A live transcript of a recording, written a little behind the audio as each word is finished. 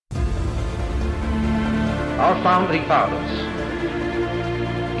our founding fathers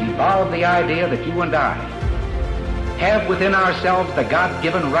evolved the idea that you and I have within ourselves the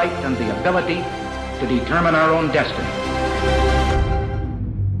God-given right and the ability to determine our own destiny.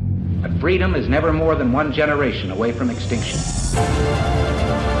 But freedom is never more than one generation away from extinction.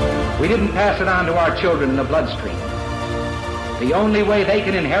 We didn't pass it on to our children in the bloodstream. The only way they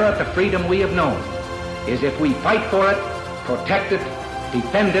can inherit the freedom we have known is if we fight for it, protect it,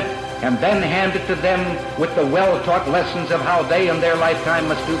 defend it, and then hand it to them with the well-taught lessons of how they in their lifetime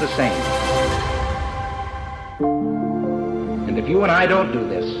must do the same. And if you and I don't do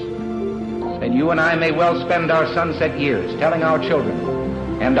this, then you and I may well spend our sunset years telling our children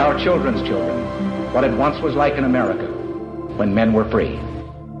and our children's children what it once was like in America when men were free.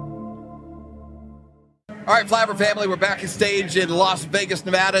 All right, Flabber family, we're back on stage in Las Vegas,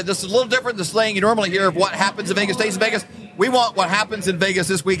 Nevada. This is a little different than the slang you normally hear of what happens in Vegas stays in Vegas. We want what happens in Vegas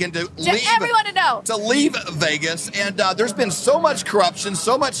this weekend to leave, everyone to know. To leave Vegas. And there's been so much corruption,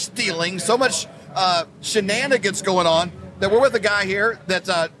 so much stealing, so much shenanigans going on that we're with a guy here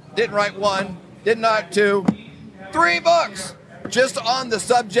that didn't write one, didn't write two, 3 books just on the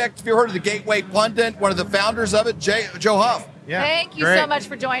subject. If you heard of the Gateway Pundit, one of the founders of it, Joe HOFT. Yeah, Thank you so much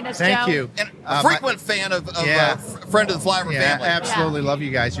for joining us, Joe. Thank you. And a frequent fan of friend of the Flabber family. Absolutely love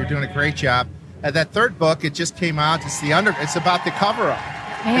you guys. You're doing a great job. That third book, it just came out. It's about the cover-up.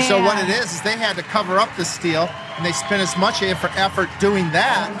 And so what it is they had to cover up the steal, and they spent as much effort doing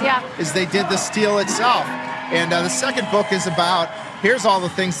that as they did the steal itself. And the second book is about, here's all the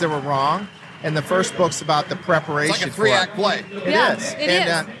things that were wrong, and the first book's about the preparation. It's like a 3-act play.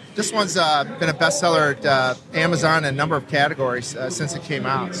 It is. This one's been a bestseller at Amazon in a number of categories since it came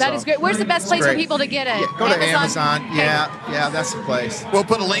out. That is great. Where's the best place for people to get it? Yeah, go to Amazon. Okay. Yeah, that's the place. We'll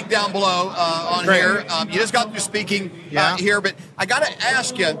put a link down below on here. You just got through speaking here, but I got to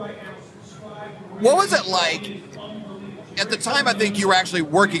ask you, what was it like? At the time, I think you were actually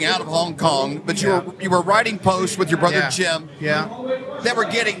working out of Hong Kong, but you were writing posts with your brother Jim that were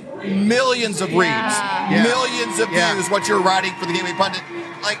getting millions of reads, millions of views, what you were writing for the Gateway Pundit.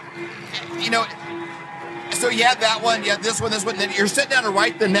 Like, so you had that one, you had this one, and then you're sitting down to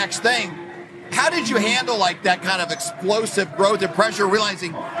write the next thing. How did you handle like that kind of explosive growth and pressure,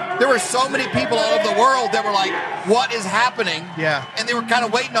 realizing there were so many people all over the world that were like, what is happening? Yeah. And they were kind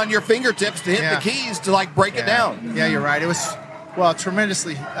of waiting on your fingertips to hit the keys to like break it down. Yeah, you're right. It was,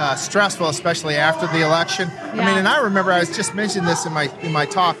 tremendously stressful, especially after the election. I mean, and I remember I was just mentioning this in my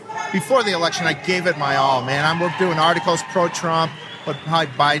talk. Before the election, I gave it my all, man. We're doing articles pro-Trump, but how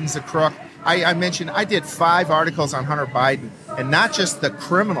Biden's a crook. I mentioned I did 5 articles on Hunter Biden, and not just the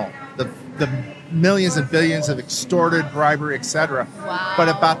criminal, the millions and billions of extorted bribery, etc., but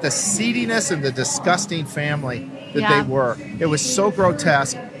about the seediness and the disgusting family that they were. It was so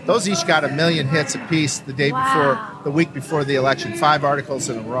grotesque. Those each got 1 million hits apiece the week before the election, 5 articles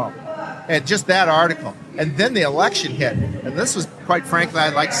in a row. And just that article. And then the election hit. And this was, quite frankly,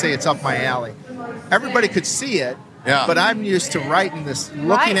 I'd like to say it's up my alley. Everybody could see it, but I'm used to writing this,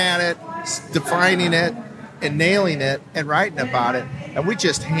 looking at it, defining it, and nailing it, and writing about it. And we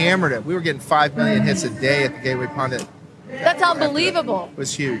just hammered it. We were getting 5 million hits a day at the Gateway Pundit. That's unbelievable. It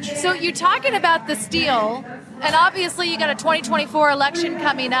was huge. So you're talking about the steal, and obviously you got a 2024 election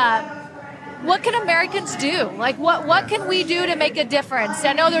coming up. What can Americans do? Like, what can we do to make a difference?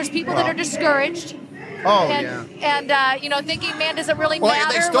 I know there's people that are discouraged. And thinking, man, does it really matter? Well,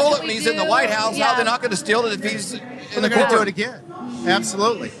 if they stole it when he's in the White House, how are they not going to steal it if he's in the court? They're going to do it again.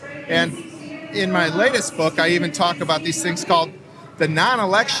 Absolutely. And in my latest book, I even talk about these things called the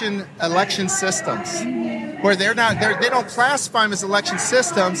non-election election systems, where they don't classify them as election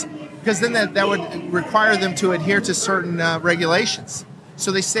systems because then that would require them to adhere to certain regulations.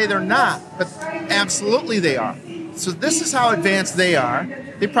 So they say they're not, but absolutely they are. So this is how advanced they are.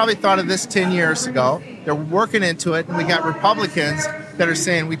 They probably thought of this 10 years ago. They're working into it, and we got Republicans that are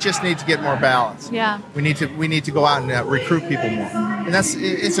saying we just need to get more ballots. Yeah. We need to go out and recruit people more. And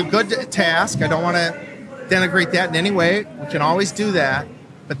it's a good task. I don't want to denigrate that in any way. We can always do that,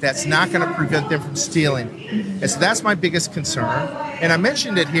 but that's not going to prevent them from stealing. And so that's my biggest concern. And I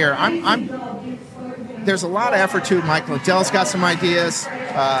mentioned it here. There's a lot of effort to it. Michael Lindell's got some ideas.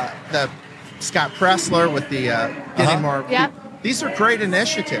 The Scott Pressler with the getting more. Yeah. These are great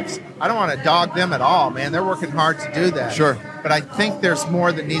initiatives. I don't want to dog them at all, man. They're working hard to do that. Sure. But I think there's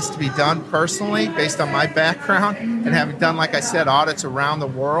more that needs to be done personally based on my background and having done, like I said, audits around the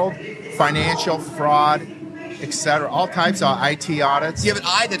world, financial fraud, etc., all types of IT audits. You have an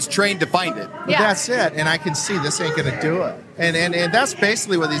eye that's trained to find it. But that's it, and I can see this ain't going to do it. And that's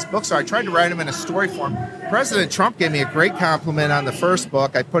basically what these books are. I tried to write them in a story form. President Trump gave me a great compliment on the first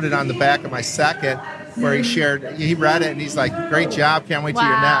book. I put it on the back of my second. where he read it and he's like, "Great job, can't wait till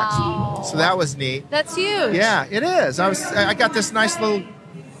you're next." So that was neat. That's huge. Yeah, it is. I got this nice little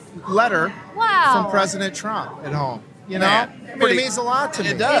letter from President Trump at home. You know, it means a lot to me.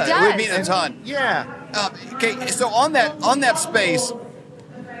 It does. It would mean a ton. Yeah. Okay, so on that space,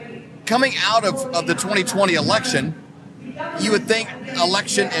 coming out of the 2020 election, you would think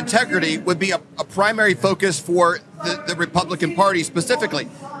election integrity would be a primary focus for the Republican Party specifically.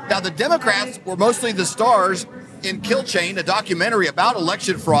 Now, the Democrats were mostly the stars in Kill Chain, a documentary about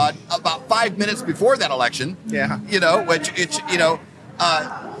election fraud, about 5 minutes before that election. Yeah. You know, it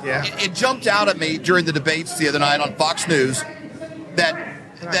jumped out at me during the debates the other night on Fox News that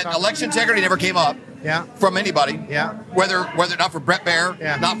election integrity never came up. Yeah. From anybody. Yeah. Whether not from Brett Baer,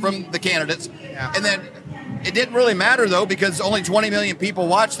 not from the candidates. Yeah. And then it didn't really matter, though, because only 20 million people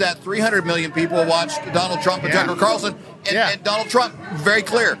watched that. 300 million people watched Donald Trump and Tucker Carlson. And Donald Trump, very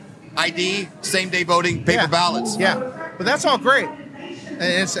clear. ID, same-day voting, paper ballots. Yeah. But that's all great.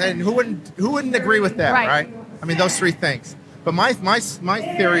 And who wouldn't agree with that, right? I mean, those three things. But my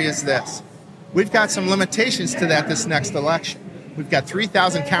theory is this. We've got some limitations to that this next election. We've got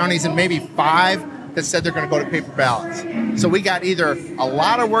 3,000 counties and maybe 5 that said they're going to go to paper ballots. So we got either a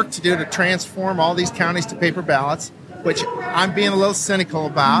lot of work to do to transform all these counties to paper ballots, which I'm being a little cynical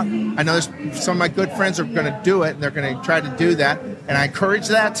about. I know there's some of my good friends are going to do it, and they're going to try to do that, and I encourage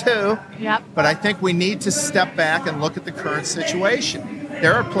that too. Yep. But I think we need to step back and look at the current situation.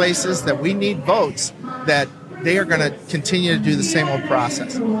 There are places that we need votes that they are going to continue to do the same old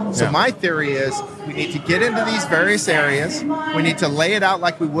process. So my theory is we need to get into these various areas. We need to lay it out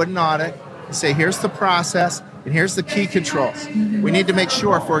like we would an audit and say, here's the process and here's the key controls. We need to make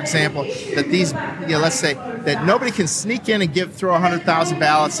sure, for example, that these, let's say that nobody can sneak in and throw 100,000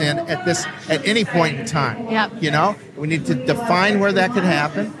 ballots in at any point in time. Yep. We need to define where that could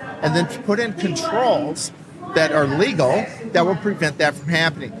happen and then put in controls that are legal that will prevent that from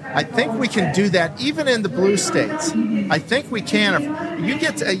happening. I think we can do that even in the blue states. I think we can. If you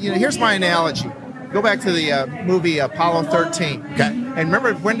get to, here's my analogy. Go back to the movie Apollo 13. Okay. And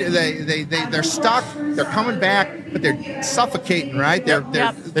remember when they're stuck, they're coming back, but they're suffocating, right?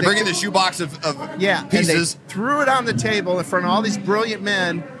 They bring in the shoebox of pieces. And they threw it on the table in front of all these brilliant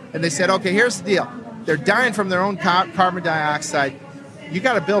men, and they said, okay, here's the deal. They're dying from their own carbon dioxide. You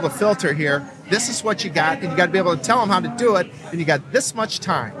got to build a filter here. This is what you got, and you got to be able to tell them how to do it, and you got this much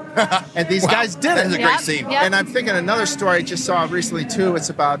time. And these guys did it. That's a great scene. Yep. And I'm thinking another story I just saw recently, too. It's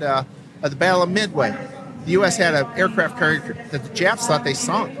about the Battle of Midway. The U.S. had an aircraft carrier that the Japs thought they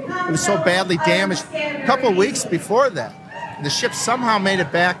sunk. It was so badly damaged. A couple of weeks before that, the ship somehow made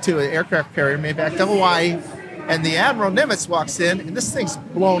it back to an aircraft carrier, made it back to Hawaii, and the Admiral Nimitz walks in, and this thing's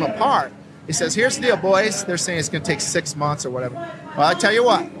blown apart. He says, here's the deal, boys. They're saying it's going to take 6 months or whatever. Well, I tell you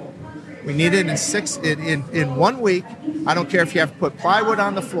what. We need it in 1 week. I don't care if you have to put plywood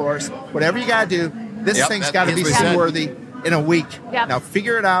on the floors. Whatever you got to do, this thing's got to be seaworthy in a week. Yep. Now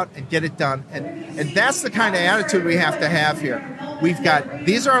figure it out and get it done. And that's the kind of attitude we have to have here.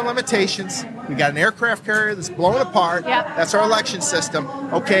 These are our limitations. We got an aircraft carrier that's blown apart. Yep. That's our election system.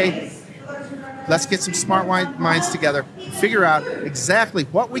 Okay, let's get some smart minds together and figure out exactly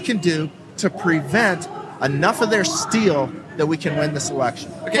what we can do to prevent enough of their steel that we can win this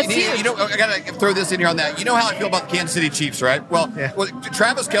election. Okay, I got to throw this in here on that. You know how I feel about the Kansas City Chiefs, right? Well,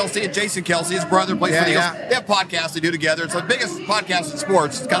 Travis Kelce and Jason Kelce, his brother, plays for the Eagles. They have podcasts they do together. It's the biggest podcast in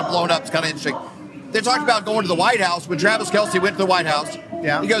sports. It's kind of blown up. It's kind of interesting. They talked about going to the White House. When Travis Kelce went to the White House,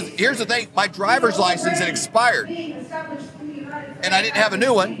 he goes, here's the thing. My driver's license had expired, and I didn't have a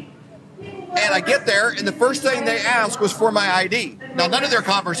new one. And I get there, and the first thing they asked was for my ID. Now, none of their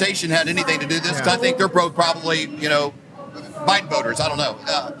conversation had anything to do with this, because I think they're probably, Biden voters. I don't know.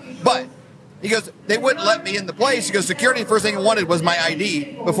 But he goes, they wouldn't let me in the place. He goes, security, the first thing they wanted was my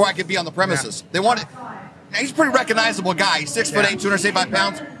ID before I could be on the premises. They wanted. Now, he's a pretty recognizable guy. He's 6'8", 275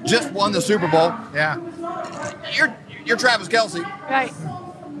 pounds, just won the Super Bowl. Yeah. You're Travis Kelce. Right.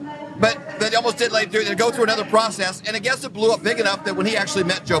 But they almost did go through another process, and I guess it blew up big enough that when he actually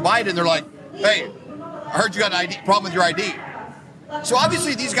met Joe Biden, they're like, hey, I heard you got an ID problem with your ID. So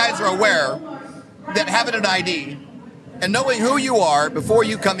obviously these guys are aware that having an ID and knowing who you are before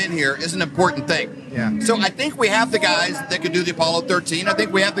you come in here is an important thing. Yeah. So I think we have the guys that could do the Apollo 13. I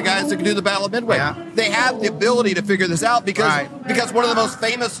think we have the guys that can do the Battle of Midway. Yeah. They have the ability to figure this out because one of the most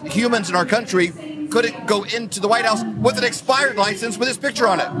famous humans in our country couldn't go into the White House with an expired license with his picture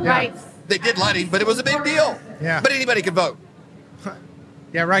on it. Right. They did let him, but it was a big deal. Yeah. But anybody could vote.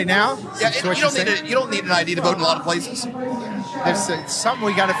 Yeah, right now? Yeah, you don't need an ID to vote in a lot of places. there's something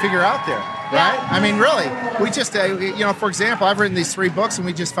we got to figure out there, right? I mean, really, we just, for example, I've written these 3 books, and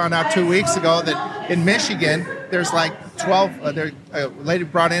we just found out 2 weeks ago that in Michigan, there's like 12, a lady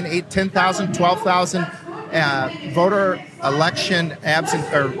brought in 10,000, 12,000 voter election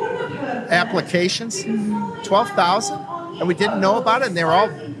applications, 12,000, and we didn't know about it, and they were all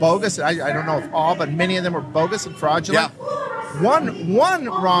bogus. I don't know if all, but many of them were bogus and fraudulent. Yeah. One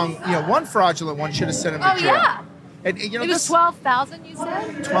wrong, one fraudulent one should have sent him to jail. Yeah. And, it was 12,000, you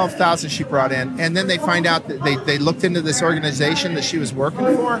said? 12,000 she brought in. And then they find out that they looked into this organization that she was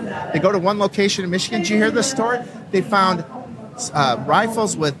working for. They go to one location in Michigan. Did you hear this story? They found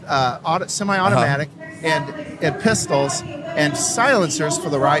rifles with semi-automatic and pistols and silencers for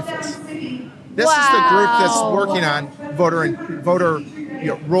the rifles. This is the group that's working on voter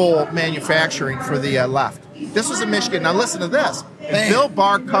roll manufacturing for the left. This was in Michigan. Now listen to this. And Bill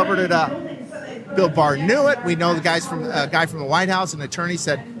Barr covered it up. Bill Barr knew it. We know the guy from the White House, an attorney,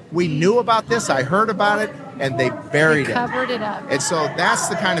 said, we knew about this, I heard about it, and they buried it. Covered it up. And so that's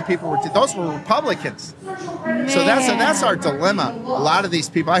the kind of people those were Republicans. Man. So that's our dilemma. A lot of these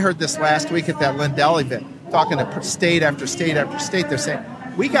people, I heard this last week at that Lindell event, talking to state after state after state, they're saying,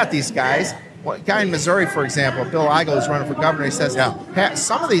 we got these guys. A guy in Missouri, for example, Bill Igo, is running for governor. He says,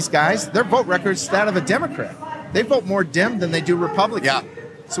 some of these guys, their vote record's that of a Democrat. They vote more Dem than they do Republican. Yeah.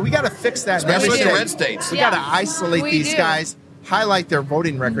 So we got to fix that. Especially in the red states. We got to isolate these guys, highlight their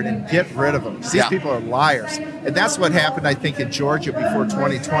voting record, and get rid of them. These people are liars. And that's what happened, I think, in Georgia before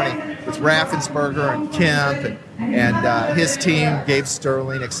 2020 with Raffensperger and Kemp and his team, Gabe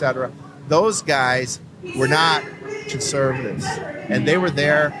Sterling, et cetera. Those guys were not conservatives. And they were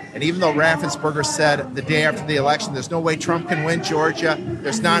there. And even though Raffensperger said the day after the election, there's no way Trump can win Georgia,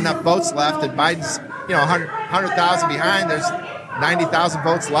 there's not enough votes left, and Biden's 100,000 behind, there's 90,000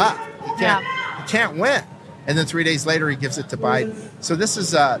 votes left. He can't win. And then 3 days later, he gives it to Biden. So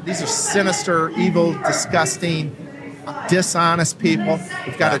these are sinister, evil, disgusting, dishonest people.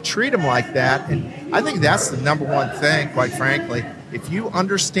 We've got to treat them like that. And I think that's the number one thing, quite frankly. If you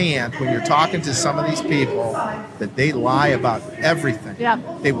understand when you're talking to some of these people that they lie about everything.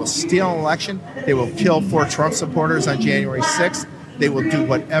 They will steal an election. They will kill 4 Trump supporters on January 6th. They will do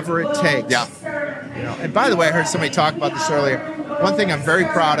whatever it takes. And by the way, I heard somebody talk about this earlier. One thing I'm very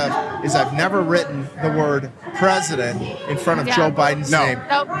proud of is I've never written the word president in front of Joe Biden's name.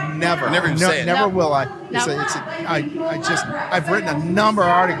 Nope. Never. Never even say it. Never will I. Nope. I've written a number of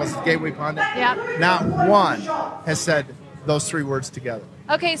articles at Gateway Pundit. Not one has said those 3 words together.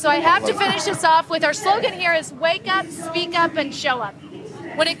 Okay, so I have to finish this off with our slogan here is wake up, speak up, and show up.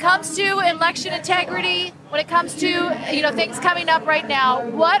 When it comes to election integrity, when it comes to things coming up right now,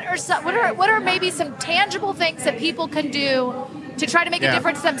 what are maybe some tangible things that people can do to try to make a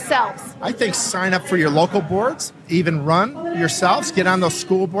difference themselves? I think sign up for your local boards, even run yourselves. Get on those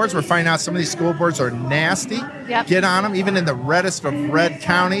school boards. We're finding out some of these school boards are nasty. Get on them. Even in the reddest of red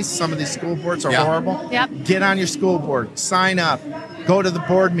counties, some of these school boards are horrible. Get on your school board. Sign up. Go to the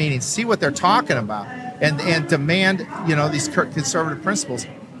board meetings. See what they're talking about. And demand, these conservative principles.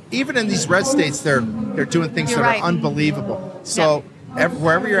 Even in these red states, they're doing things that are unbelievable. So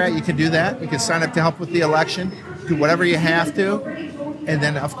wherever you're at, you can do that. You can sign up to help with the election. Do whatever you have to. And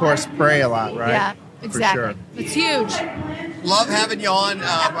then, of course, pray a lot, right? Yeah, exactly. For sure. It's huge. Love having you on.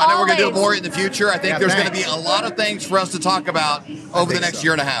 I know we're going to do more in the future. I think there's going to be a lot of things for us to talk about over the next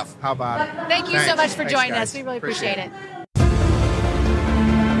year and a half. How about it? Thank you so much for joining us. We really appreciate it.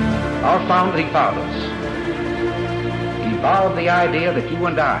 Our founding fathers evolved the idea that you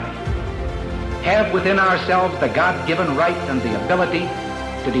and I have within ourselves the God-given right and the ability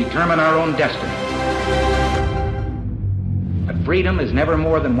to determine our own destiny. But freedom is never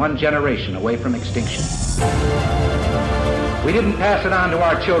more than one generation away from extinction. We didn't pass it on to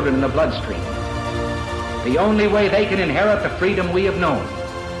our children in the bloodstream. The only way they can inherit the freedom we have known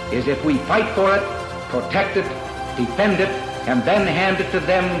is if we fight for it, protect it, defend it, and then hand it to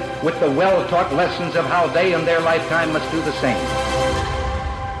them with the well-taught lessons of how they in their lifetime must do the same.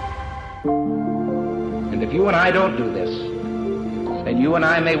 And if you and I don't do this, then you and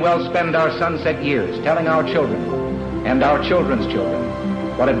I may well spend our sunset years telling our children and our children's children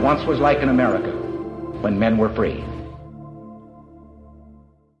what it once was like in America when men were free.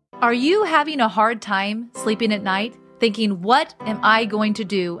 Are you having a hard time sleeping at night, thinking, what am I going to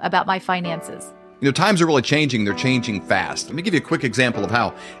do about my finances? Times are really changing. They're changing fast. Let me give you a quick example of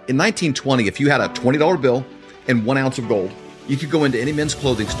how in 1920, if you had a $20 bill and 1 ounce of gold, you could go into any men's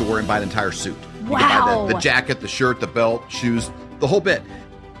clothing store and buy an entire suit. You could buy the jacket, the shirt, the belt, shoes, the whole bit.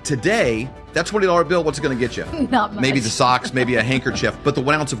 Today, That $20 bill, what's it going to get you? Not much. Maybe the socks, maybe a handkerchief, but the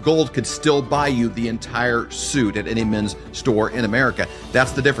 1 ounce of gold could still buy you the entire suit at any men's store in America.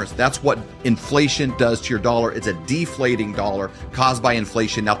 That's the difference. That's what inflation does to your dollar. It's a deflating dollar caused by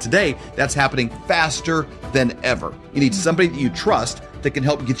inflation. Now today, that's happening faster than ever. You need somebody that you trust that can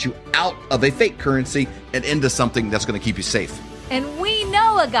help get you out of a fake currency and into something that's going to keep you safe. And we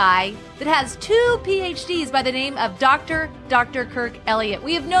know a guy that has 2 PhDs by the name of Dr. Kirk Elliott.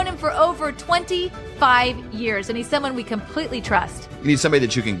 We have known him for over 25 years, and he's someone we completely trust. You need somebody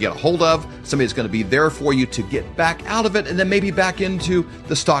that you can get a hold of, somebody that's going to be there for you to get back out of it, and then maybe back into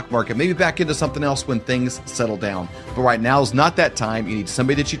the stock market, maybe back into something else when things settle down. But right now is not that time. You need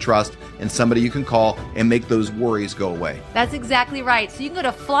somebody that you trust and somebody you can call and make those worries go away. That's exactly right. So you can go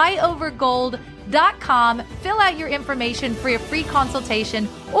to flyovergold.com, fill out your information for your free consultation,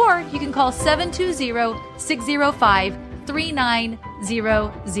 or you can call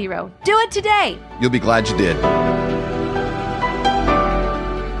 720-605-3900. Do it today. You'll be glad you did.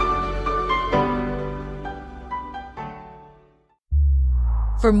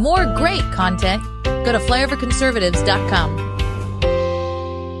 For more great content, go to flyoverconservatives.com.